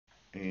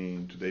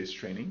In today's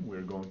training,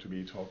 we're going to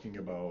be talking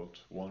about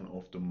one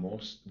of the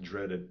most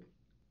dreaded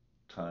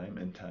time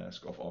and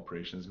task of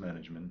operations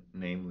management,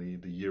 namely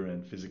the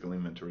year-end physical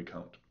inventory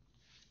count.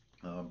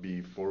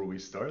 Before we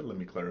start, let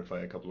me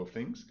clarify a couple of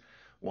things.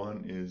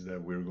 One is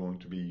that we're going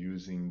to be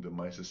using the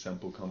MISys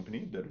sample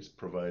company that is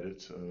provided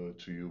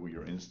to you with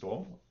your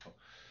install,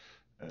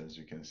 as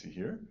you can see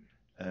here.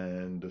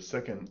 And the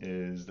second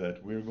is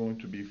that we're going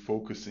to be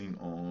focusing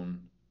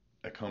on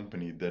a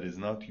company that is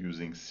not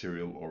using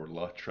serial or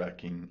lot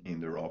tracking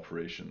in their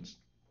operations.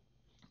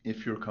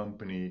 If your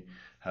company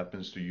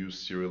happens to use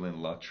serial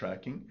and lot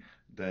tracking,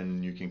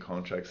 then you can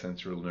contract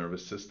central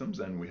nervous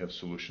systems, and we have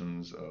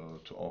solutions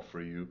to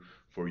offer you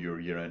for your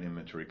year-end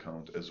inventory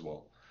count as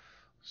well.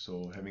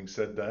 So having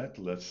said that,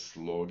 let's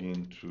log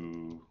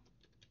into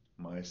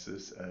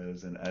MISys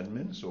as an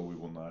admin so we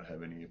will not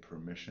have any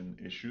permission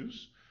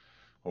issues.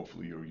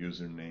 Hopefully your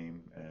username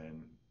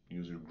and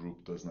user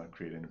group does not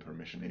create any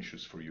permission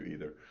issues for you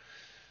either.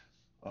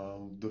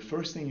 The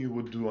first thing you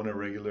would do on a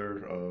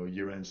regular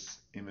year-end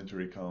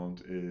inventory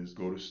count is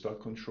go to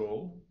stock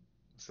control,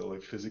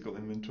 select physical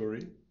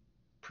inventory,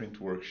 print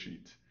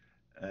worksheet.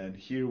 And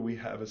here we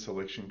have a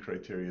selection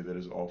criteria that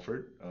is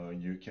offered.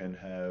 You can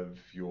have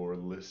your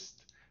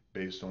list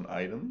based on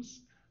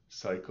items,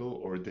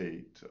 cycle, or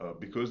date.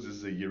 Because this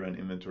is a year-end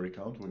inventory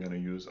count, we're going to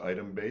use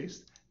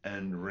item-based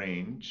and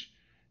range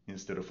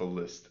instead of a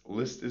list.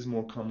 List is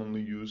more commonly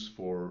used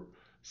for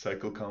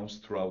cycle counts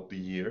throughout the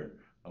year,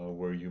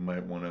 where you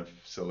might want to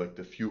select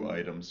a few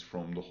items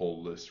from the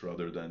whole list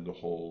rather than the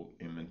whole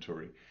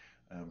inventory.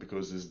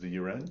 Because this is the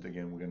year end,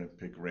 again, we're going to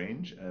pick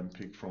range and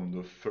pick from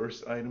the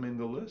first item in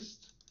the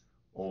list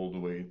all the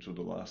way to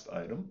the last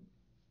item.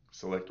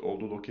 Select all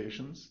the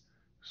locations,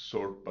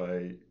 sort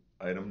by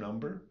item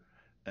number,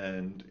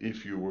 and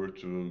if you were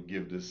to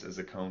give this as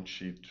a count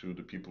sheet to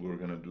the people who are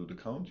going to do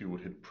the count, you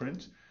would hit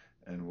print,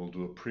 and we'll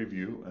do a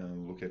preview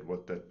and look at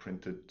what that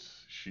printed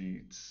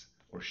sheets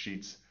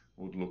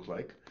would look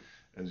like.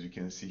 As you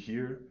can see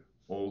here,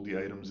 all the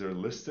items are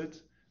listed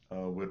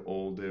with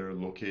all their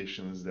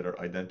locations that are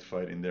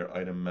identified in their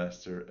item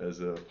master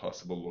as a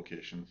possible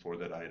location for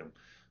that item.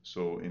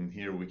 So in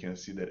here we can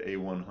see that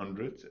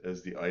A100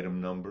 as the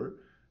item number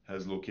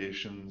has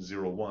location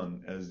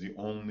 01 as the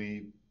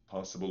only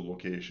possible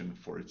location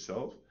for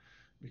itself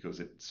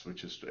because it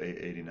switches to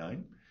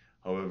A89.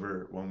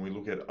 However, when we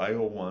look at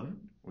IO1,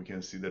 we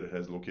can see that it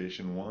has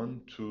location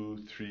 1,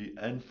 2, 3,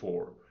 and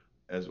 4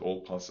 as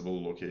all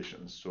possible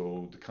locations.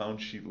 So the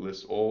count sheet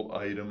lists all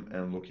item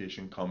and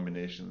location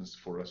combinations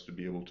for us to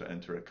be able to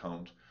enter a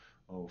count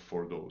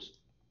for those.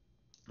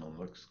 Now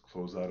let's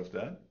close out of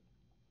that.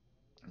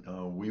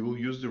 We will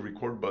use the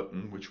record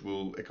button, which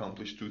will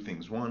accomplish two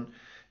things. One,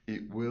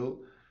 it will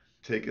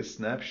take a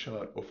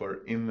snapshot of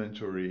our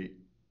inventory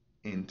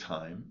in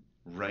time,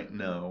 right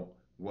now,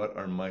 what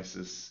our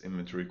MISys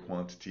inventory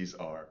quantities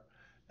are.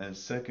 And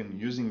second,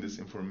 using this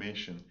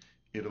information,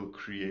 it'll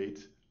create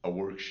a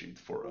worksheet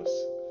for us.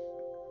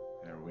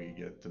 There we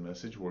get the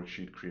message,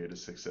 worksheet created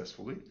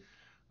successfully.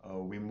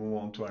 We move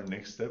on to our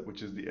next step,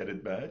 which is the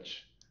edit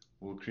batch.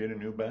 We'll create a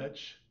new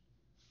batch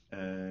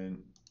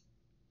and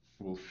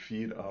we'll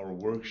feed our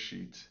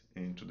worksheet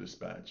into this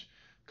batch.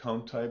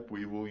 Count type,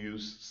 we will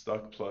use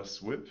stock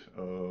plus WIP.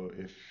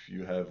 If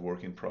you have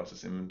work in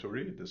process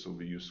inventory, this will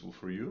be useful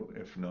for you.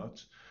 If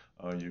not,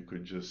 you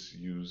could just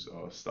use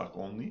stock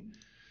only.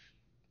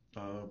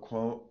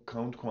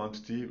 Count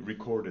quantity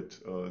recorded.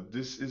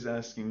 This is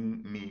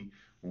asking me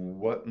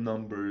what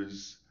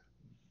numbers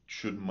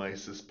should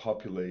MISys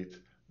populate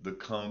the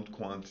count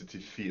quantity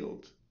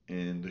field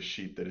in the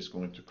sheet that is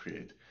going to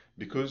create.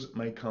 Because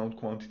my count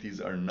quantities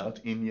are not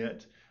in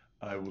yet,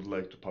 I would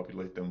like to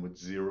populate them with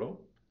 0.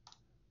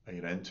 I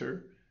hit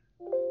enter,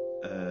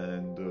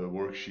 and the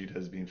worksheet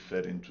has been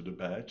fed into the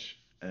batch,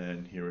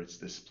 and here it's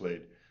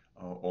displayed.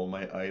 All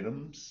my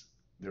items,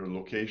 their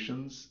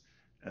locations,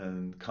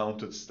 and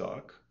counted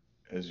stock,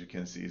 as you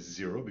can see, is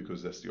 0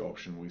 because that's the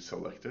option we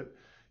selected.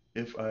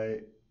 If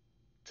I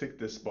tick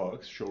this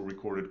box, show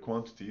recorded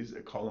quantities,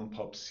 a column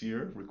pops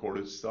here,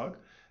 recorded stock.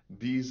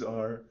 These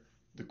are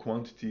the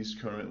quantities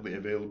currently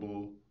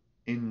available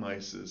in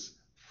MISys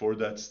for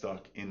that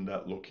stock in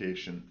that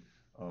location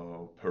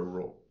per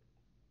row.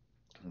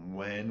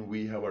 When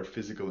we have our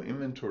physical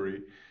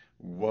inventory,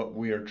 what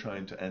we are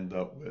trying to end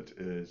up with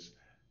is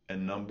a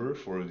number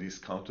for this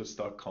counted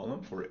stock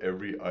column for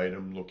every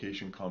item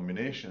location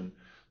combination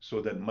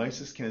so that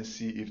MISys can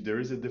see if there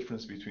is a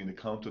difference between the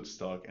counted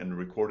stock and the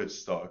recorded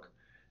stock,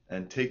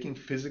 and taking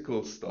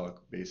physical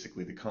stock,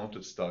 basically the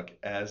counted stock,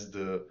 as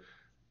the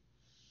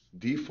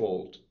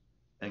default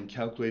and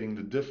calculating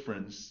the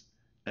difference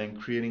and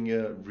creating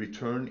a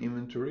return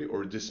inventory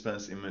or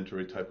dispense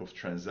inventory type of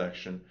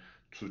transaction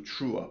to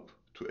true up,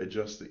 to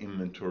adjust the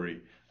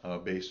inventory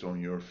based on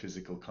your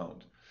physical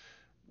count.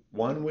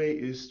 One way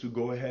is to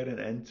go ahead and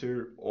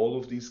enter all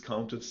of these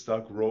counted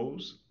stock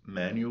rows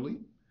manually.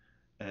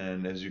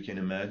 And as you can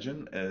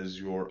imagine, as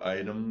your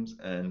items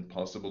and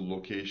possible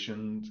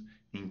locations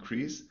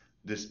increase,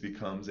 this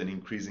becomes an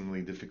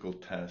increasingly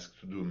difficult task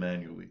to do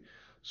manually.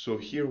 So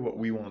here what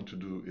we want to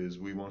do is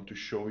we want to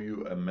show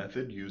you a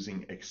method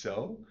using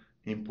Excel,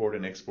 import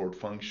and export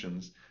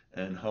functions,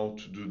 and how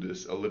to do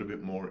this a little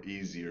bit more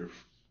easier.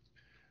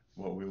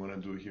 What we want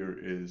to do here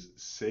is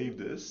save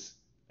this,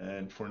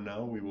 and for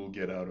now we will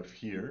get out of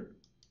here,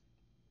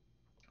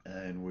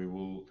 and we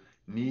will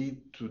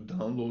need to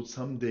download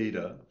some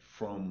data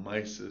from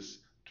MISys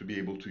to be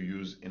able to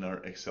use in our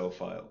Excel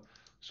file.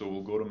 So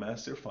we'll go to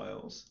Master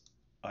Files,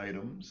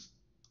 Items,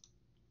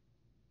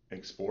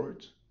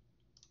 Export,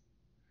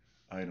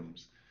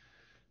 Items.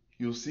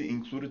 You'll see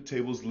included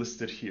tables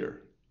listed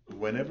here.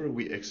 Whenever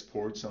we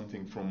export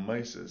something from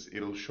MISys,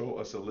 it'll show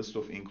us a list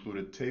of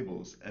included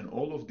tables, and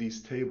all of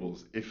these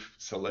tables, if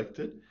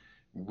selected,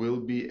 will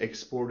be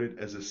exported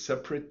as a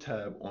separate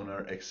tab on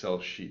our Excel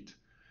sheet.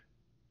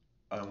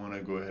 I want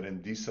to go ahead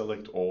and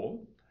deselect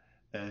all,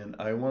 and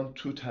I want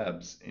two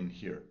tabs in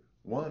here.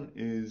 One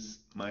is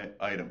my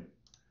item.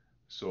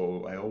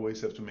 So I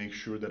always have to make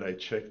sure that I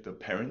check the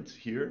parent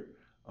here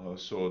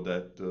so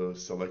that the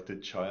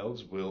selected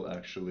childs will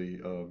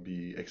actually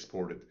be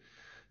exported.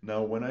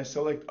 Now, when I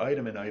select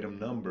item and item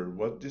number,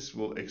 what this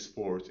will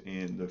export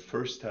in the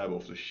first tab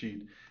of the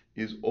sheet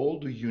is all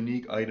the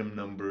unique item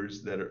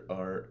numbers that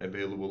are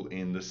available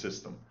in the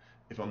system.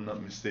 If I'm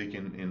not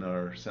mistaken, in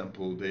our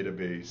sample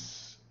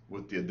database,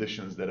 with the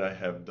additions that I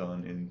have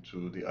done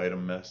into the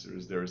item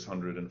masters, there is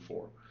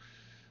 104.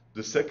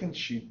 The second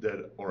sheet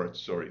that, or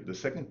sorry, the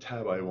second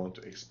tab I want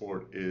to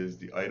export is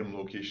the item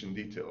location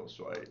details.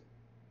 So I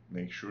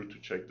make sure to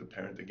check the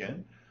parent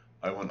again.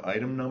 I want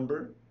item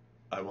number,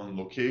 I want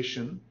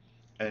location,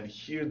 and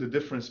here the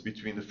difference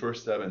between the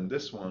first tab and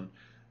this one,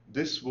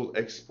 this will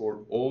export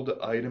all the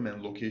item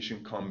and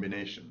location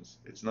combinations.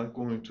 It's not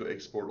going to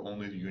export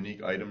only the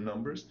unique item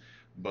numbers,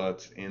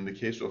 but in the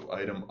case of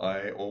item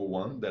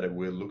IO1 that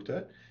we looked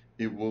at,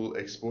 it will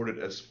export it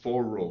as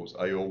 4 rows,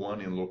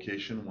 IO1 in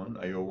location 1,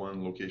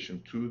 IO1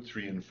 location 2,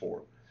 3, and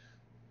 4.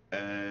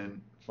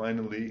 And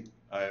finally,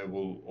 I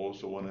will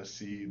also want to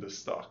see the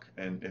stock,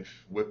 and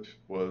if WIP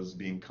was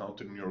being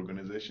counted in your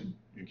organization,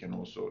 you can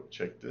also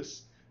check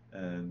this,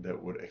 and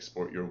that would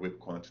export your WIP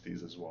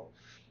quantities as well.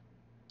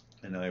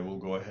 And I will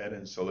go ahead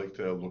and select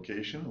a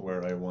location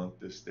where I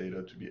want this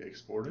data to be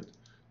exported.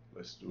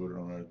 Let's do it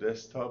on our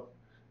desktop,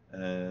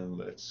 and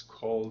let's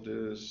call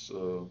this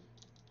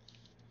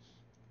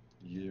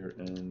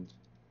year-end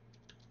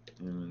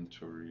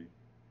inventory.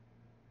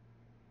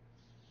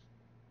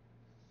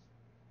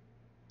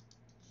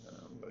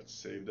 Let's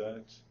save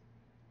that.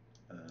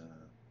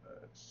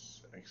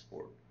 Let's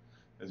export.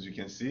 As you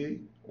can see,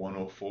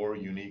 104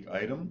 unique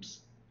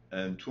items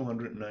and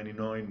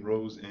 299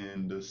 rows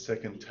in the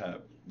second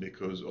tab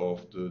because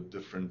of the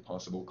different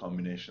possible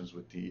combinations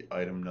with the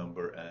item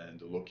number and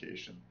the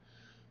location.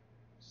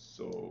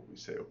 So we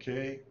say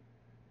OK,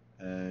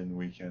 and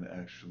we can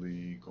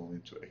actually go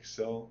into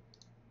Excel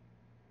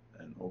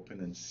and open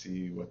and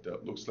see what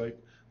that looks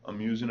like. I'm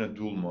using a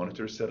dual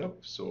monitor setup,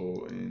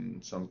 so in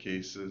some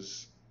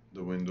cases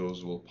the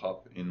windows will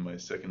pop in my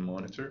second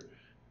monitor,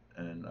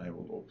 and I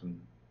will open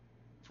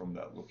from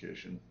that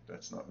location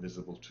that's not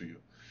visible to you.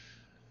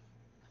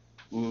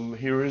 Well,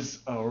 here is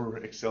our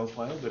Excel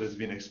file that has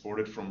been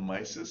exported from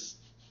MISys.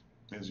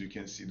 As you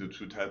can see, the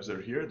two tabs are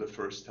here. The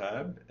first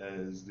tab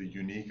is the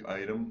unique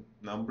item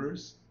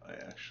numbers. I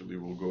actually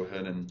will go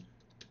ahead and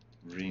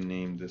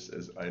rename this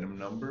as item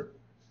number,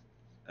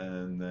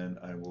 and then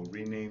I will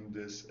rename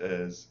this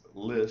as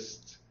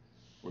list,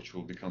 which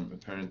will become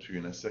apparent to you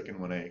in a second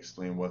when I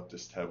explain what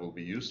this tab will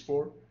be used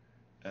for.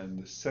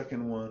 And the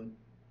second one,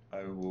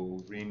 I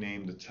will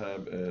rename the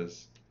tab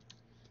as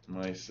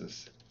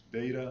MISys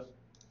data,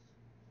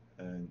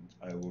 and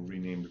I will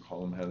rename the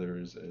column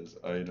headers as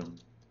item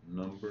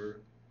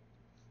number,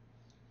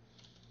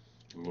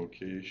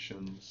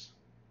 locations,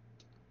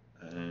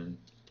 and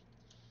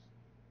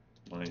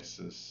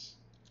MISys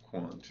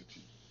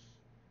quantity.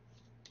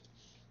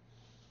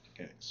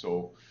 Okay,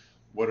 so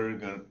what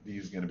are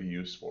these going to be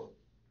used for?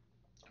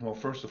 Well,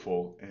 first of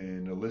all,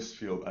 in the list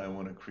field, I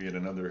want to create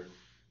another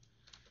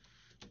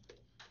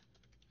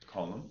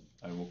column.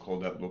 I will call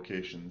that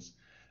locations,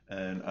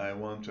 and I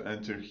want to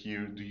enter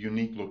here the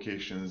unique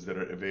locations that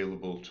are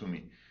available to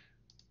me.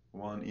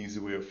 One easy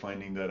way of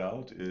finding that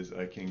out is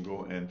I can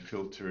go and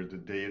filter the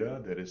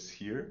data that is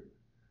here,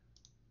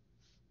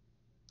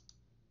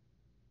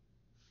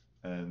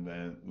 and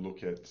then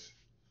look at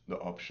the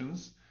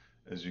options.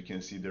 As you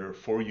can see, there are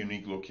 4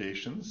 unique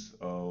locations,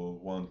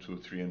 1, 2,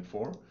 3, and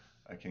 4.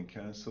 I can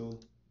cancel,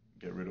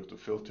 get rid of the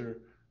filter,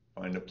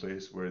 find a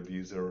place where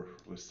these are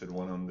listed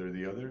one under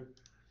the other,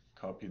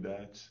 copy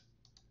that,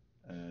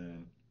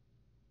 and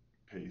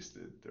paste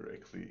it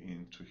directly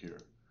into here.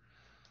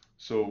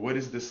 So what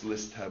is this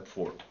list tab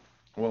for?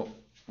 Well,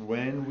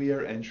 when we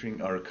are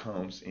entering our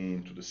accounts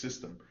into the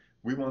system,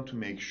 we want to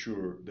make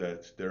sure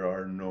that there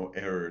are no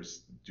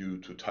errors due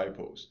to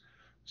typos.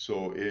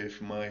 So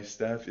if my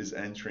staff is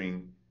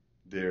entering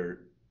their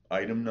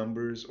item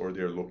numbers or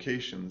their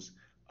locations,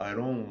 I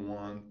don't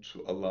want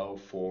to allow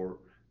for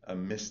a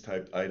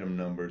mistyped item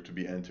number to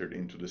be entered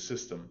into the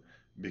system,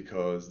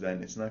 because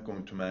then it's not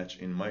going to match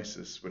in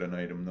MISys with an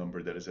item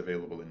number that is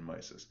available in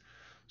MISys.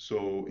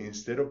 So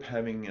instead of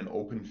having an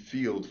open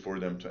field for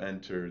them to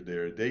enter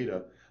their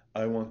data,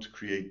 I want to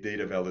create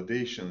data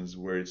validations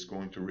where it's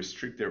going to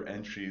restrict their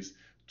entries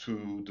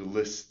to the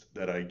list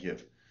that I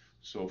give.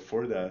 So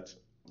for that,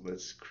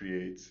 let's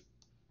create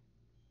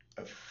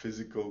a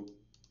physical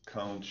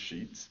count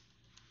sheet.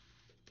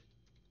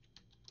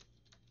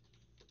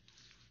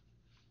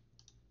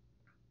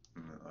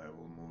 I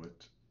will move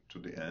it to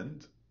the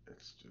end.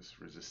 It's just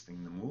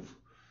resisting the move.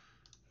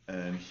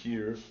 And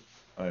here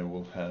I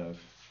will have,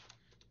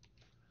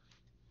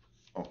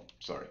 oh,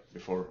 sorry,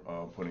 before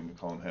putting the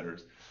column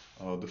headers.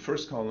 The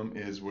first column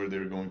is where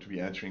they're going to be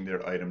entering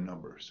their item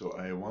number. So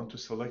I want to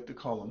select the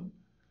column,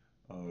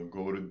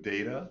 go to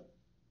data,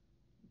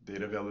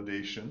 data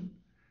validation.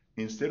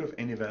 Instead of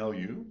any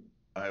value,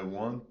 I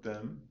want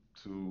them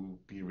to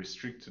be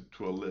restricted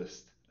to a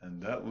list.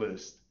 And that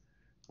list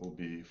will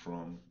be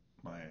from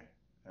my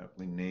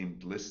aptly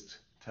named list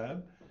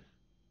tab,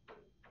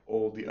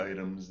 all the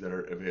items that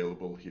are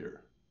available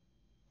here.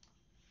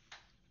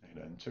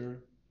 Hit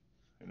enter,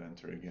 hit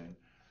enter again.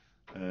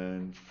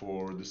 And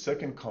for the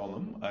second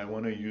column, I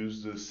want to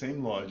use the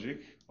same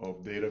logic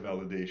of data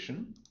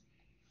validation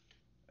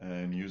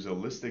and use a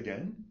list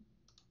again.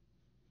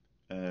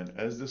 And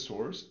as the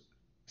source,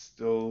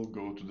 still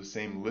go to the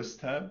same list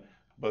tab,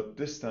 but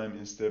this time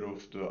instead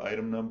of the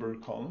item number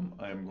column,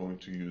 I am going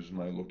to use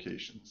my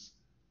locations.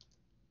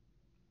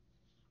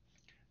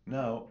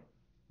 Now,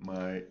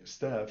 my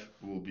staff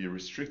will be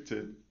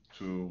restricted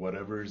to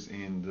whatever's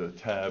in the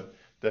tab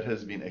that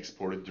has been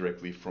exported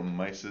directly from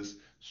MISys,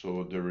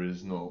 so there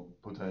is no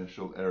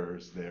potential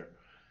errors there.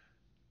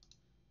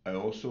 I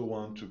also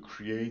want to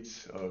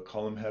create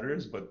column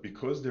headers, but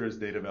because there is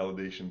data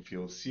validation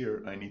fields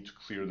here, I need to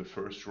clear the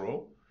first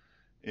row.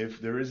 If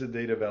there is a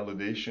data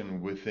validation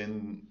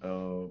within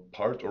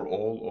part or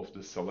all of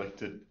the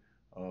selected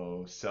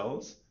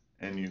cells,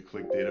 and you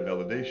click data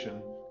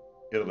validation,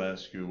 it'll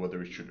ask you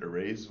whether it should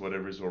erase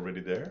whatever is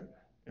already there.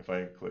 If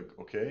I click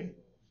OK,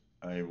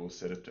 I will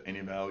set it to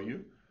any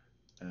value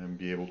and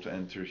be able to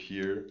enter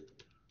here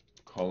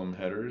column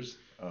headers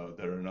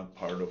that are not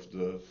part of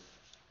the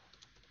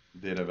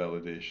data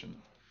validation.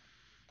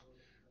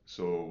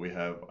 So we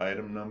have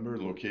item number,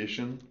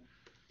 location.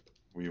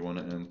 We want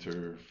to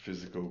enter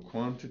physical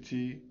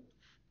quantity.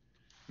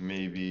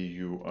 Maybe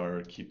you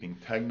are keeping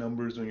tag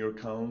numbers on your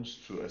counts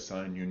to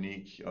assign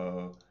unique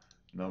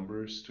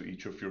numbers to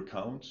each of your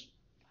counts.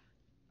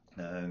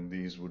 And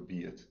these would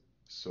be it.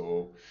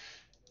 So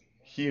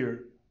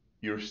here,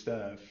 your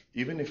staff,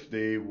 even if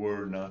they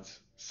were not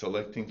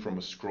selecting from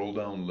a scroll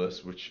down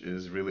list, which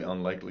is really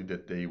unlikely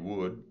that they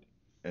would,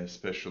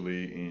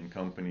 especially in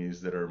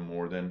companies that are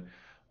more than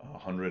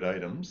 100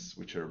 items,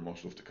 which are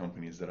most of the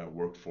companies that I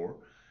work for,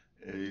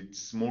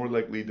 it's more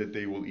likely that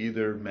they will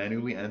either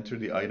manually enter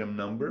the item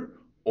number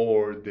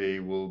or they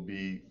will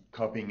be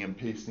copying and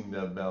pasting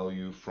that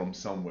value from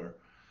somewhere.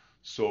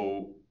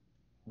 So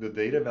the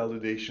data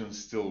validation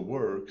still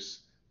works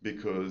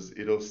because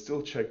it'll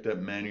still check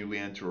that manually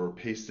enter or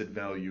pasted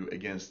value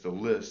against the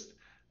list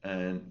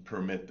and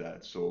permit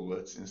that. So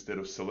let's, instead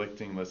of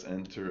selecting, let's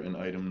enter an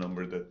item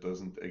number that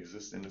doesn't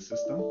exist in the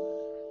system,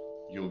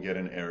 you'll get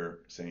an error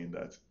saying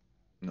that,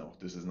 no,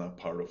 this is not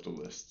part of the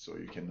list, so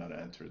you cannot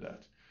enter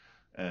that.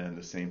 And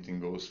the same thing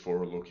goes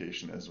for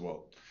location as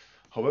well.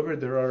 However,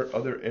 there are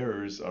other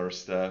errors our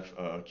staff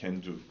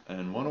can do.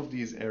 And one of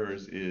these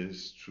errors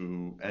is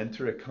to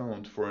enter a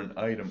count for an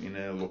item in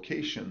a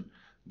location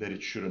that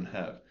it shouldn't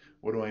have.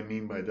 What do I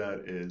mean by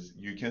that is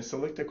you can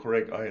select a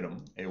correct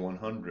item,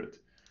 A100,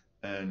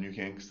 and you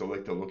can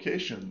select a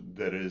location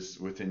that is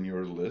within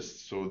your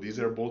list. So these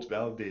are both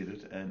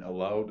validated and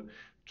allowed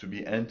to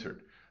be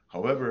entered.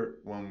 However,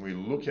 when we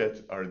look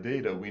at our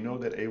data, we know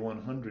that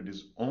A100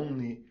 is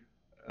only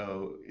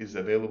is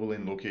available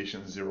in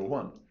location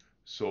 01.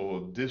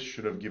 So this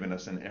should have given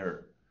us an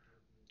error.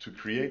 To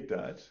create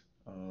that,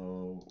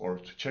 or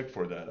to check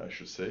for that, I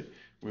should say,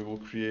 we will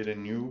create a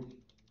new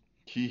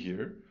key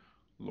here,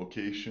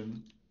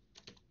 location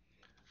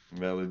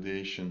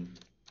validation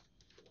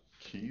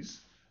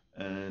keys.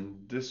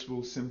 And this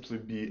will simply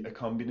be a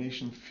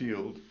combination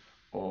field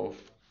of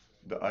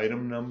the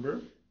item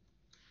number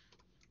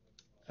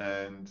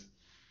and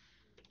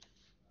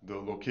the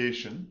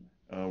location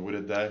with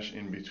a dash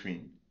in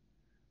between.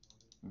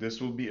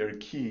 This will be our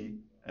key,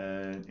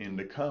 and in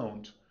the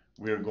count,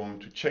 we are going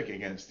to check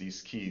against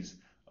these keys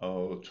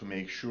to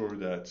make sure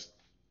that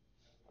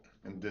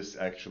this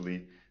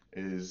actually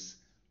is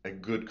a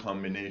good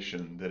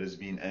combination that is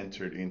being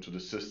entered into the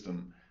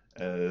system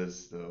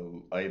as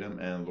the item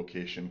and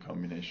location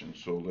combination.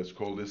 So let's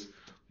call this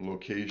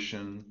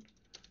location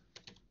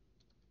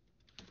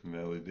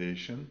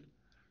validation,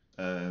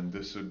 and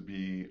this would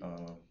be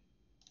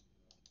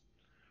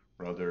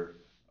rather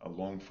a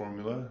long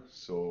formula,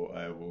 so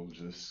I will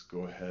just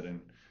go ahead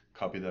and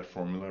copy that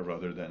formula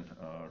rather than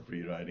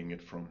rewriting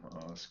it from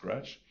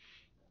scratch.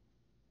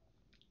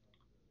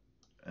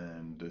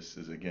 And this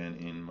is again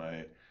in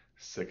my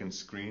second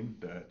screen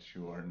that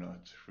you are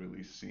not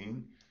really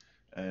seeing.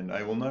 And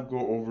I will not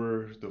go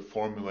over the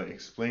formula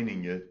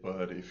explaining it,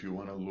 but if you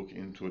want to look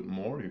into it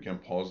more, you can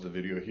pause the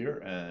video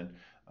here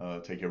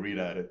and take a read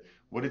at it.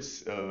 What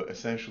it's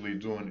essentially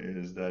doing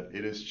is that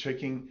it is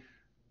checking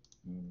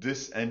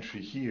this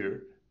entry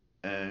here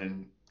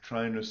and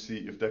trying to see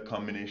if that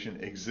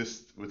combination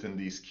exists within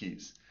these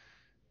keys.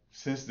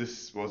 Since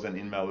this was an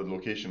invalid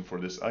location for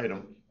this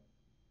item,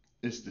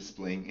 it's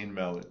displaying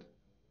invalid.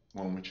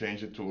 When we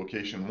change it to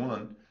location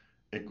 1,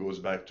 it goes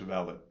back to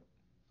valid.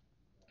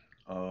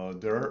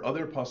 There are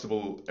other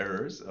possible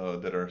errors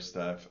that our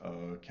staff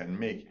can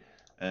make,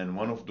 and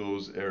one of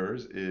those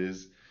errors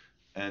is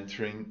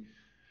entering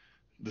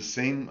the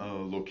same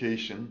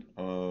location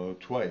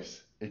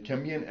twice. It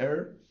can be an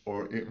error,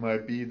 or it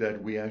might be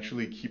that we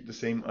actually keep the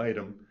same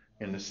item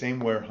in the same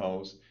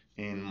warehouse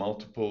in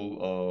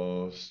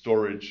multiple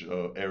storage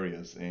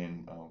areas,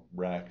 in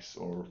racks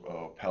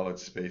or pallet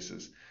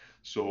spaces.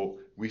 So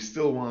we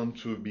still want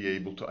to be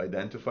able to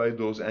identify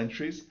those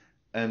entries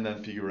and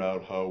then figure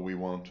out how we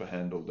want to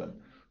handle them.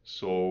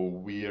 So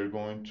we are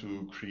going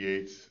to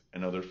create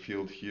another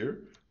field here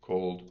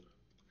called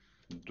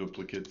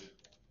duplicate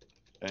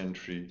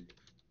entry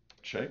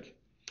check.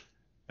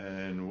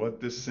 And what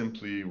this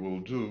simply will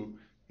do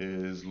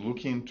is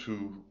look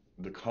into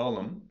the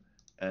column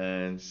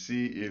and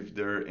see if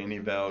there are any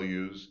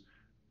values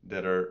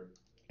that are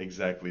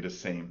exactly the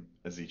same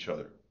as each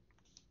other.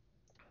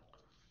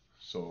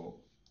 So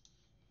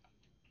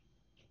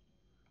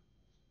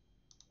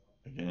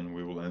again,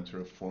 we will enter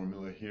a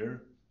formula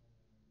here,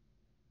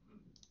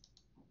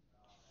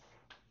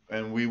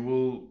 and we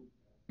will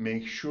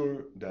make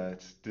sure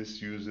that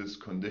this uses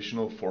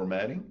conditional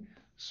formatting,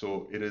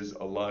 so it is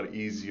a lot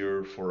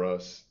easier for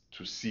us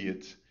to see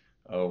it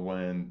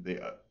when the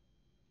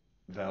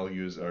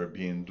values are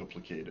being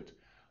duplicated.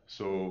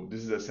 So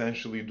this is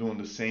essentially doing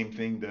the same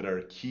thing that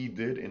our key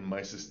did in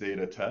MISys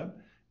data tab.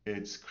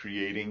 It's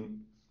creating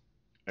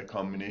a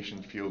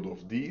combination field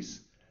of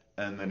these,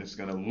 and then it's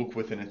going to look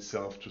within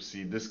itself to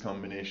see this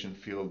combination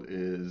field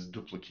is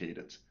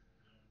duplicated.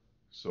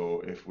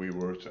 So if we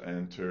were to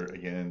enter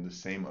again the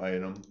same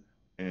item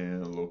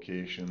in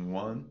location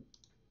 1,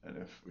 and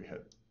if we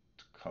had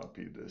to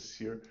copy this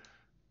here,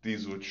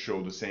 these would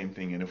show the same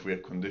thing. And if we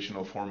had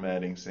conditional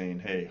formatting saying,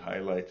 hey,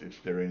 highlight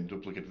if there are any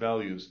duplicate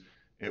values,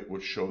 it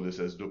would show this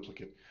as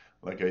duplicate.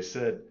 Like I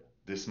said,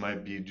 this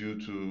might be due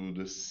to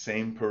the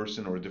same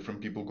person or different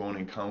people going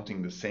and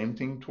counting the same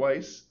thing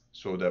twice.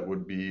 So that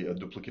would be a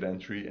duplicate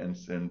entry and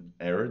an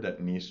error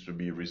that needs to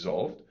be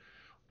resolved.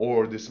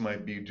 Or this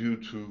might be due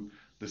to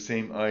the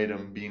same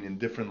item being in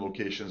different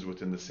locations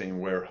within the same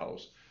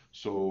warehouse.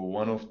 So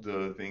one of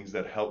the things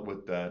that help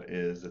with that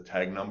is the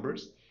tag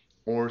numbers,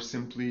 or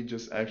simply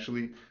just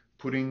actually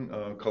putting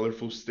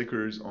colorful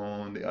stickers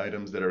on the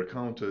items that are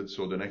counted,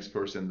 so the next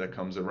person that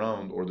comes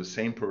around, or the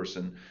same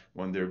person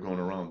when they're going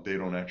around, they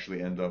don't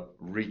actually end up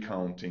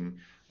recounting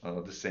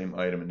the same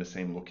item in the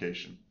same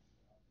location.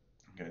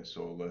 Okay,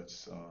 so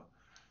let's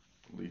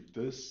delete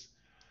this.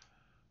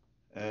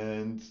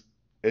 And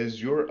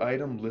as your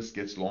item list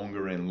gets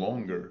longer and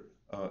longer,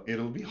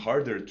 it'll be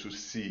harder to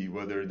see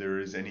whether there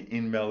is any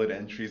invalid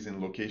entries in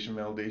location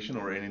validation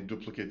or any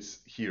duplicates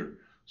here.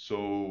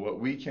 So what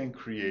we can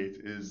create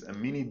is a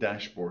mini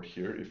dashboard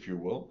here, if you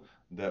will,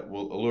 that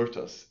will alert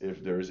us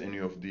if there is any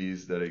of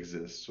these that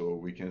exist. So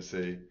we can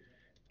say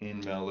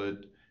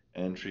invalid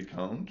entry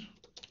count,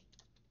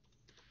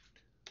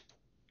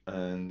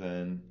 and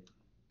then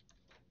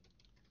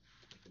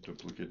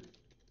duplicate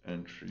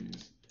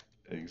entries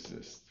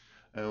exist.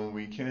 And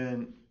we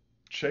can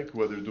check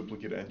whether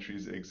duplicate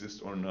entries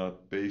exist or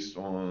not based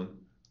on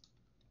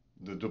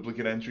the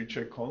duplicate entry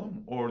check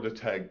column or the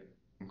tag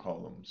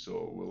column.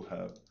 So we'll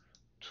have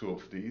two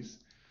of these.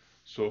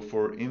 So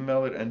for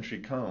invalid entry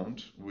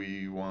count,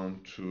 we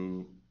want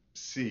to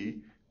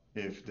see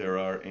if there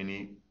are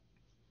any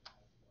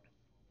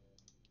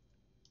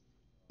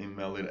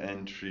invalid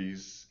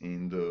entries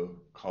in the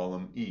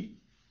column E.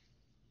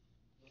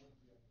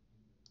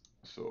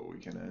 So we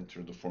can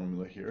enter the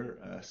formula here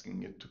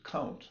asking it to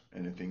count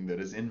anything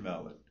that is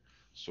invalid.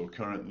 So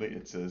currently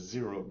it says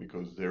 0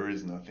 because there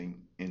is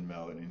nothing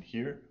invalid in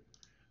here.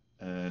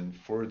 And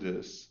for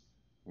this,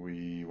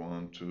 we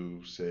want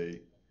to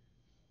say,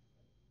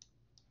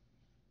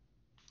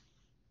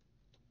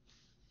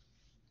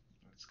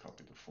 let's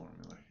copy the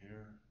formula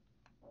here.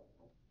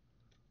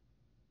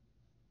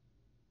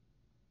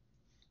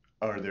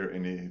 Are there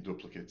any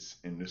duplicates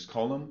in this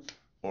column?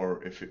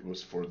 Or if it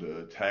was for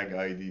the tag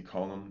ID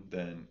column,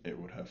 then it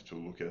would have to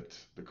look at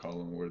the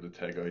column where the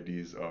tag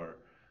IDs are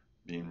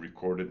being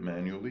recorded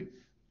manually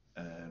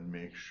and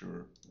make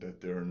sure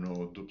that there are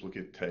no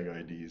duplicate tag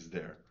IDs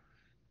there.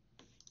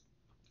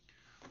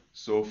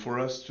 So for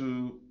us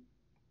to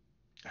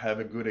have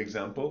a good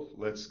example,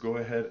 let's go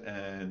ahead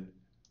and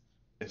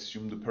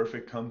assume the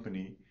perfect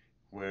company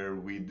where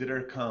we did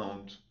our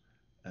count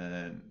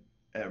and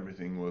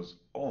everything was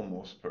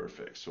almost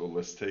perfect. So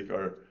let's take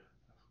our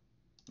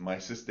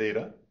MISys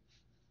data.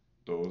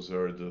 Those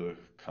are the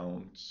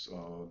counts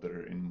that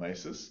are in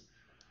MISys.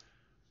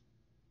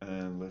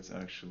 And let's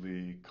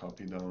actually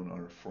copy down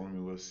our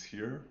formulas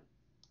here.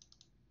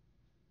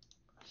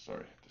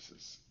 Sorry, this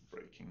is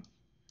breaking.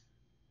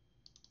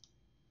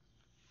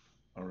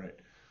 All right.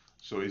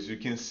 So as you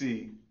can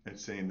see,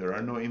 it's saying there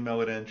are no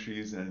invalid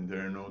entries and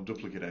there are no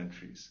duplicate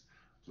entries.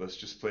 Let's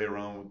just play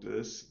around with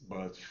this,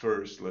 but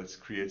first let's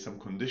create some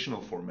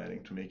conditional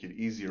formatting to make it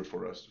easier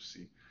for us to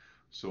see.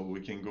 So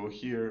we can go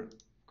here,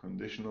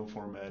 conditional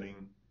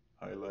formatting,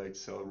 highlight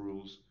cell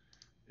rules.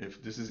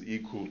 If this is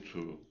equal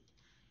to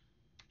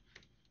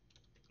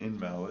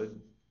invalid,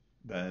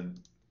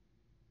 then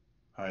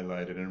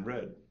highlight it in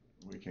red.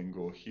 We can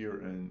go here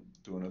and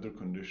do another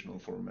conditional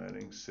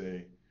formatting,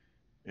 say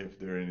if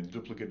there are any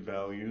duplicate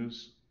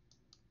values,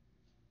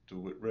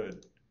 do it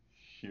red.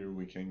 Here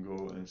we can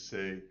go and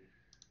say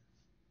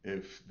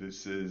if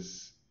this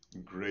is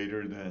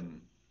greater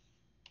than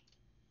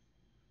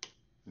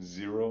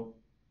 0,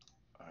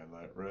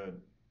 highlight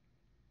red.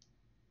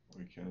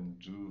 We can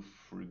do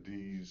for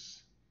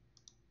these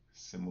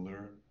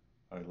similar,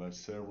 highlight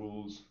cell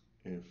rules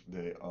if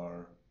they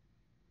are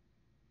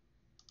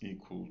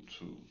equal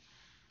to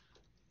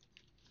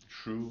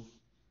true,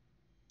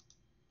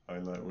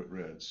 highlight with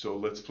red. So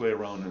let's play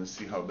around and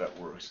see how that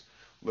works.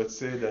 Let's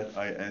say that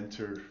I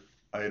enter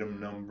item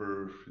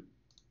number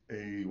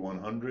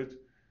A100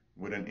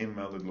 with an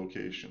invalid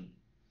location.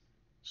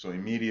 So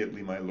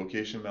immediately my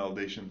location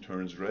validation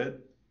turns red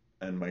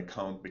and my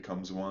count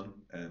becomes 1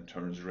 and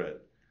turns red.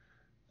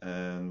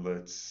 And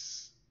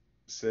let's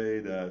say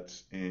that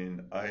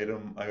in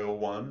item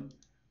IO1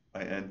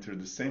 I enter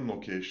the same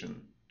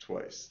location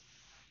twice.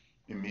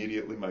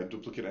 Immediately my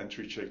duplicate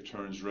entry check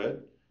turns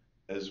red.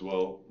 As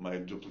well, my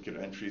duplicate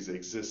entries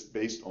exist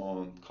based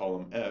on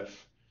column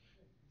F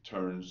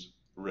turns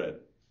red.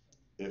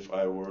 If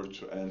I were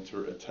to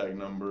enter a tag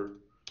number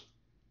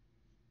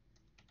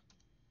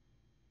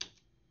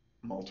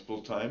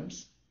multiple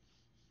times,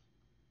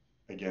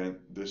 again,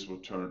 this will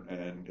turn,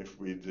 and if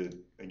we did,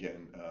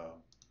 again,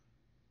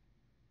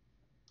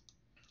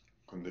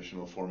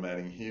 conditional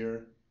formatting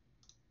here,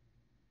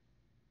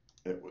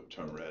 it would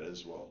turn red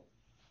as well.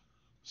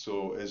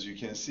 So as you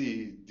can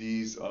see,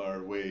 these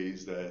are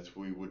ways that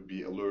we would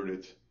be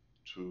alerted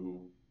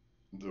to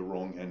the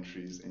wrong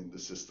entries in the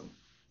system.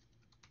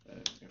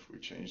 And if we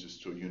change this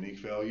to a unique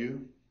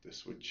value,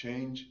 this would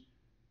change.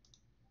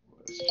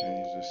 Let's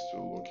change this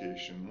to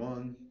location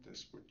 1,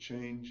 this would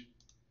change.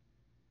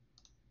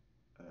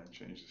 And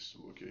change this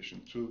to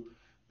location 2.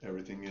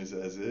 Everything is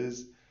as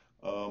is.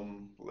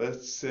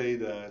 Let's say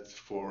that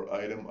for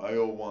item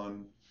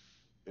IO1,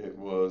 it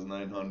was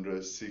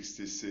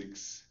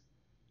 966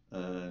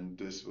 and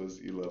this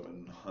was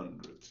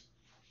 1100.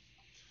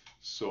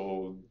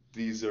 So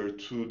these are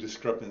two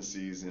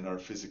discrepancies in our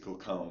physical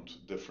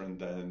count, different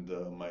than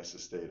the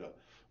MISys data.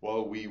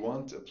 Well, we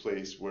want a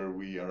place where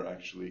we are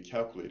actually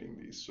calculating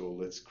these. So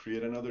let's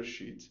create another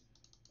sheet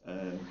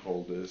and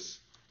call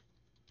this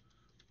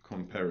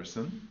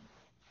comparison.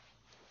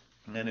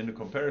 And in the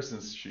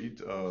comparisons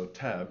sheet,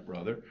 tab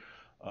rather,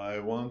 I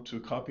want to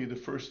copy the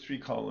first 3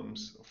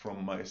 columns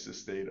from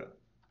MISys data.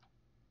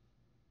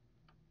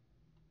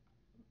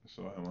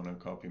 So I want to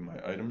copy my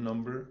item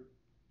number,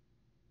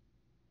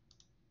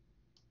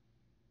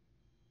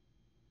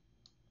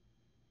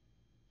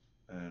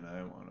 and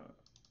I want to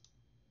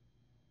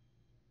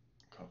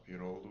copy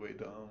it all the way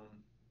down.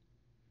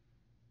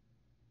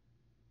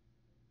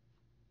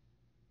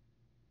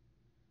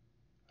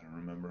 I don't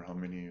remember how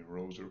many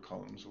rows or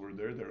columns were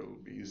there. There will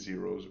be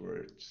zeros where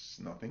it's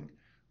nothing,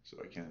 so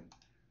I can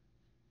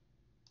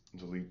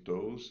delete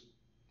those.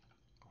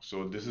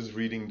 So this is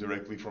reading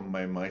directly from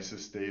my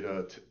MISys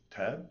data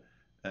tab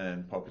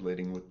and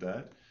populating with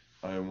that.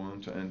 I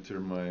want to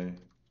enter my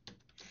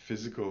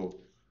physical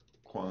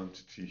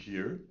quantity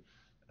here,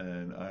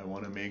 and I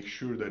want to make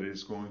sure that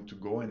it's going to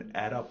go and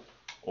add up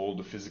all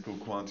the physical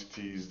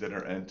quantities that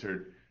are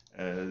entered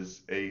as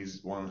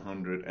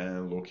A100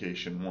 and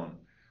location 1.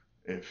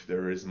 If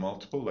there is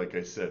multiple, like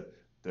I said,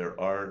 there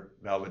are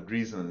valid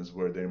reasons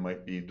where there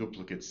might be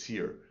duplicates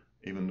here.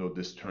 Even though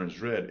this turns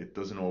red, it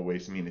doesn't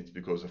always mean it's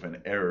because of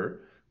an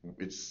error.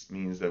 It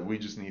means that we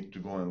just need to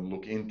go and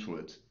look into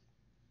it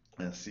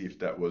and see if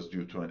that was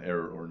due to an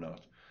error or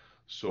not.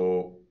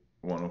 So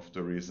one of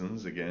the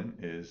reasons, again,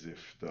 is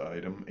if the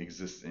item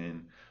exists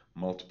in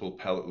multiple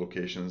pallet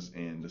locations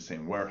in the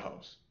same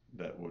warehouse.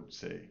 That would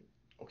say,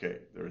 okay,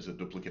 there is a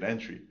duplicate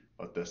entry,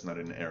 but that's not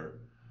an error.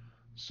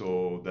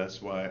 So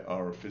that's why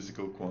our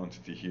physical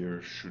quantity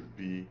here should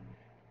be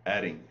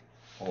adding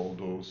all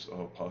those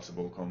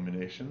possible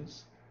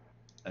combinations.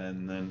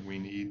 And then we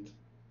need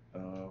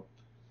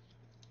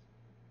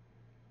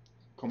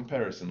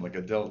comparison, like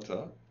a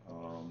delta,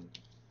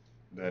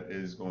 that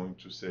is going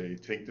to say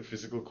take the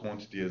physical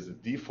quantity as a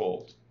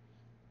default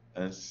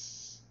and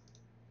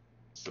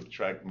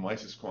subtract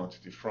MISys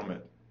quantity from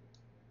it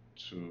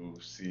to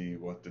see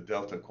what the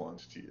delta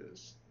quantity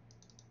is.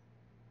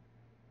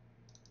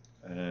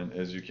 And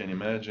as you can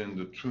imagine,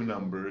 the two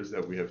numbers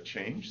that we have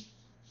changed,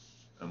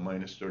 a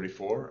minus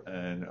 34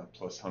 and a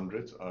plus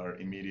 100, are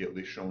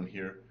immediately shown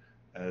here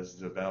as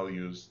the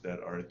values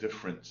that are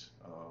different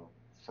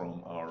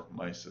from our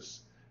MISys.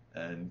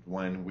 And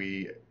when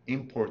we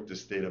import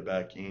this data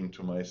back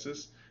into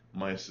MISys,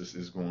 MISys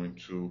is going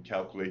to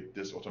calculate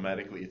this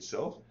automatically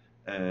itself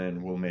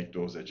and will make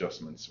those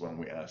adjustments when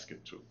we ask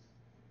it to.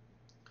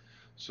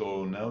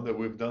 So now that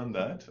we've done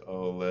that,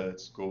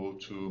 let's go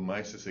to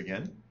MISys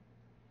again,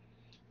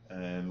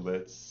 and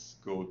let's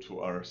go to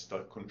our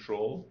stock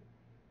control,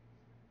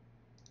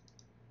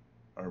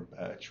 our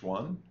batch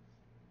one,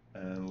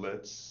 and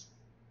let's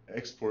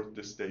export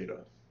this data.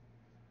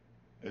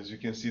 As you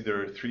can see,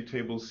 there are three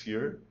tables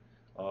here.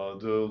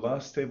 The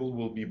last table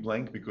will be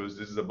blank because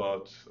this is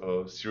about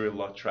serial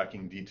lot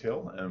tracking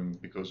detail, and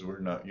because we're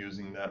not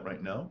using that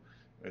right now,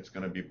 it's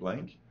going to be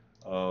blank.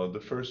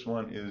 The first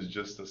one is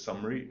just a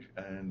summary,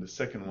 and the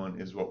second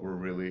one is what we're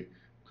really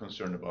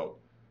concerned about.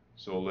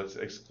 So let's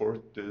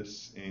export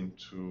this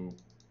into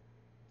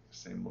the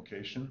same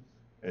location.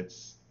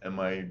 It's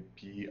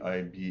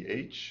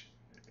MIPIBH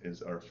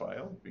is our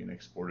file being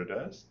exported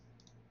as.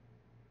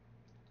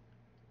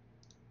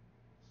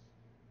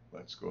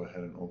 Let's go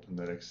ahead and open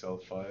that Excel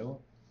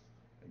file.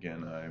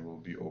 Again, I will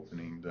be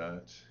opening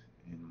that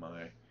in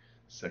my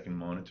second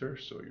monitor,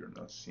 so you're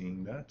not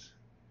seeing that.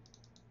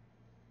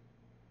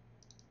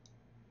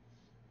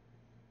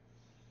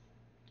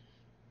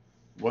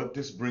 What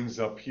this brings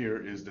up here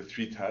is the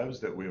three tabs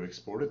that we've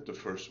exported. The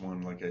first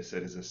one, like I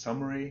said, is a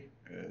summary.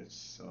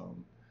 It's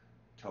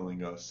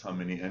telling us how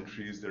many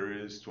entries there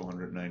is,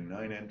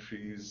 299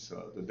 entries,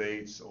 the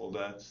dates, all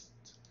that.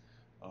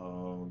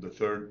 The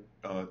third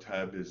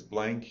tab is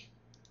blank,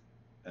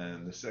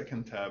 and the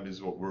second tab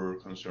is what we're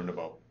concerned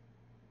about.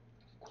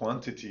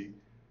 Quantity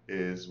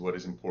is what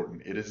is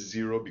important. It is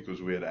 0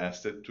 because we had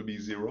asked it to be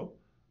 0.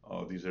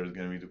 These are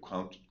going to be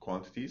the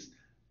quantities,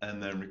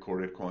 and then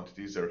recorded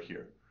quantities are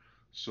here.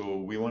 So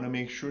we want to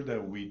make sure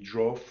that we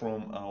draw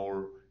from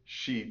our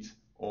sheet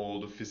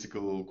all the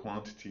physical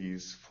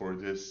quantities for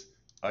this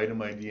item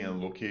ID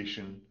and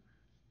location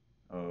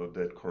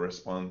that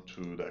correspond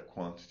to that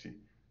quantity.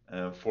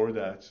 And for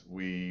that,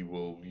 we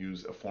will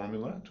use a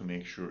formula to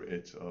make sure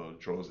it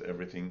draws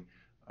everything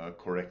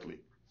correctly.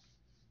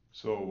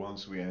 So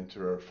once we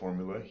enter our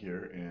formula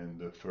here in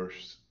the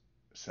first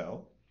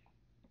cell,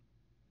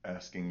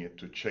 asking it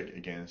to check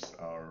against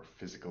our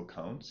physical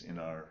counts in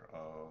our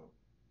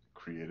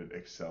created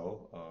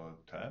Excel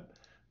tab,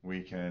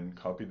 we can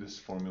copy this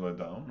formula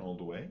down all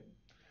the way.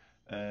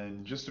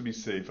 And just to be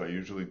safe, I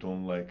usually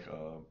don't like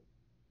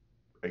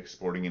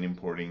exporting and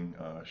importing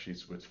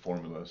sheets with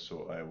formulas,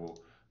 so I will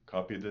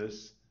copy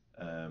this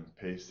and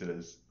paste it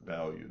as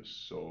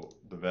values. So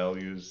the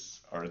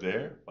values are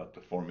there, but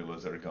the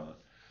formulas are gone.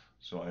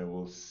 So I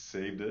will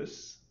save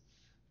this,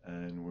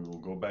 and we will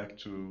go back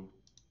to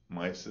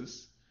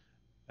MISys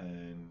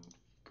and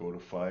go to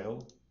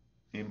File,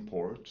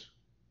 Import,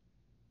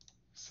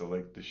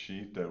 select the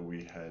sheet that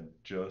we had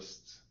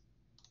just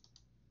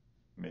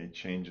made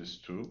changes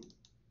to.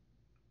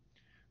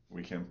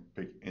 We can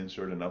pick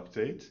Insert and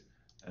Update,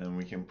 and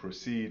we can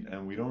proceed,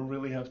 and we don't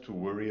really have to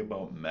worry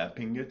about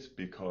mapping it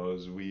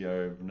because we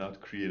have not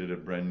created a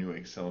brand new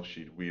Excel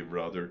sheet. We've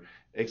rather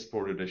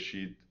exported a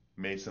sheet,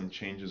 made some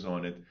changes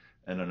on it,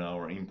 and are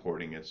now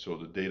importing it, so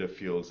the data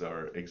fields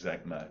are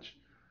exact match.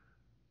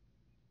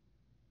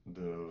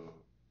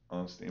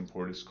 Once the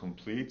import is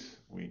complete,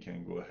 we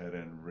can go ahead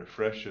and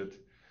refresh it,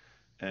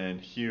 and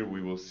here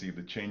we will see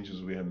the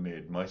changes we have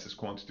made. MISys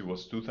quantity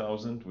was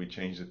 2000, we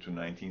changed it to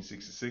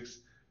 1966.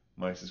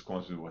 MISys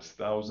quantity was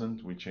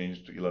 1000, we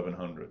changed it to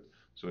 1100.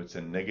 So it's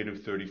a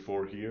negative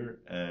 34 here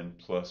and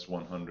plus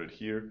 100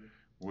 here,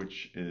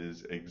 which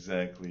is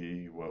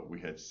exactly what we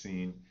had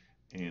seen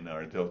in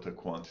our delta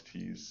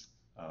quantities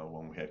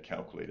when we had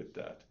calculated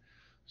that.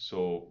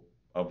 So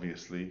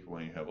obviously,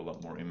 when you have a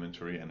lot more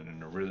inventory and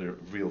in a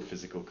real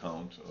physical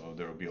count,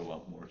 there will be a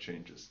lot more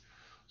changes.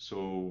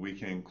 So we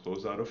can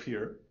close out of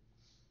here.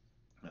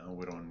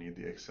 We don't need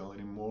the Excel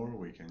anymore.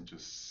 We can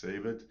just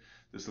save it.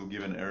 This will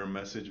give an error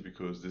message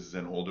because this is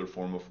an older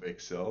form of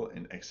Excel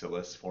in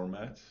XLS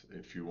format.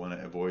 If you want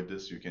to avoid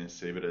this, you can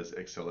save it as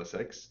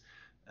XLSX,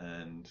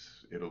 and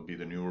it'll be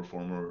the newer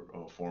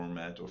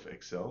format of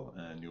Excel,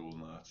 and you will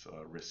not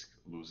risk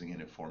losing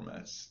any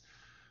formats.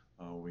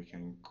 We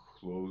can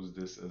close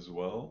this as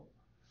well.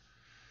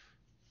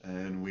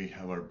 And we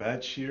have our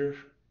batch here.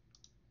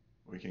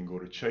 We can go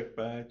to check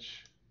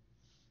batch,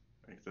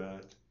 like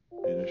that,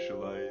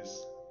 initialize,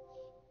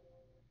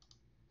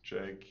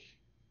 check,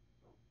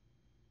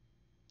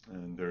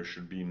 and there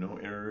should be no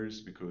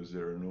errors because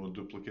there are no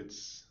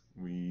duplicates.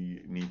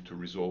 We need to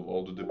resolve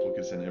all the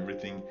duplicates and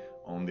everything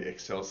on the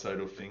Excel side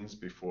of things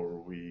before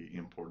we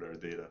import our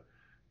data.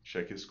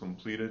 Check is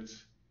completed.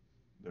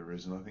 There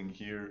is nothing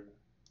here.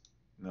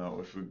 Now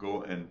if we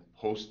go and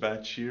post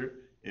batch here,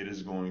 it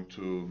is going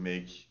to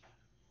make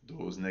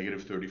those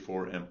negative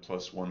 34 and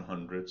plus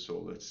 100. So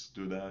let's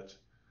do that.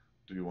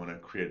 Do you want to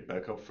create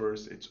backup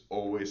first? It's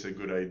always a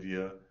good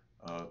idea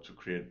to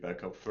create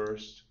backup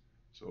first.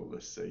 So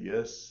let's say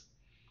yes.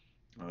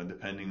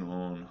 Depending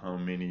on how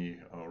many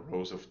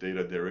rows of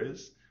data there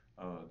is,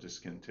 this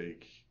can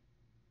take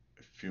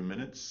a few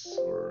minutes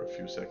or a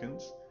few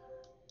seconds.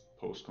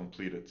 post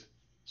completed.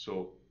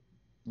 So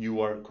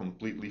you are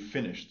completely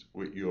finished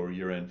with your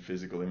year-end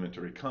physical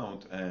inventory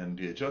count and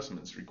the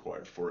adjustments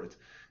required for it.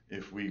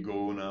 If we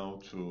go now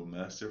to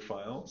master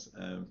files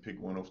and pick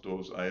one of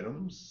those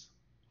items,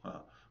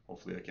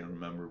 hopefully I can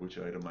remember which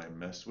item I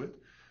messed with.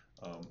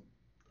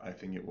 I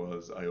think it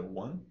was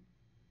IO1.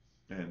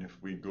 And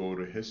if we go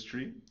to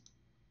history,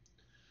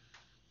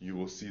 you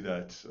will see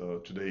that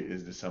today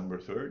is December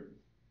 3rd.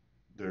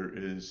 There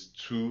is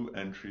 2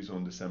 entries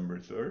on December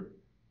 3rd.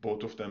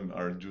 Both of them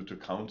are due to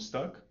count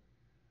stock.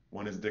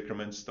 One is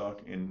decrement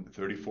stock in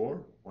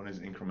 34, one is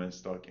increment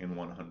stock in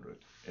 100.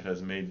 It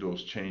has made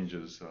those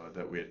changes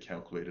that we had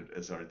calculated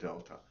as our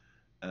delta.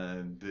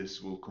 And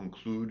this will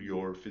conclude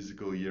your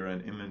physical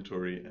year-end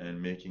inventory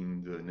and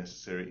making the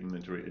necessary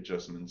inventory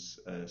adjustments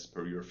as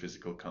per your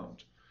physical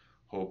count.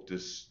 Hope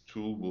this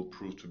tool will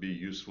prove to be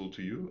useful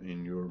to you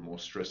in your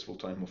most stressful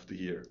time of the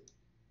year.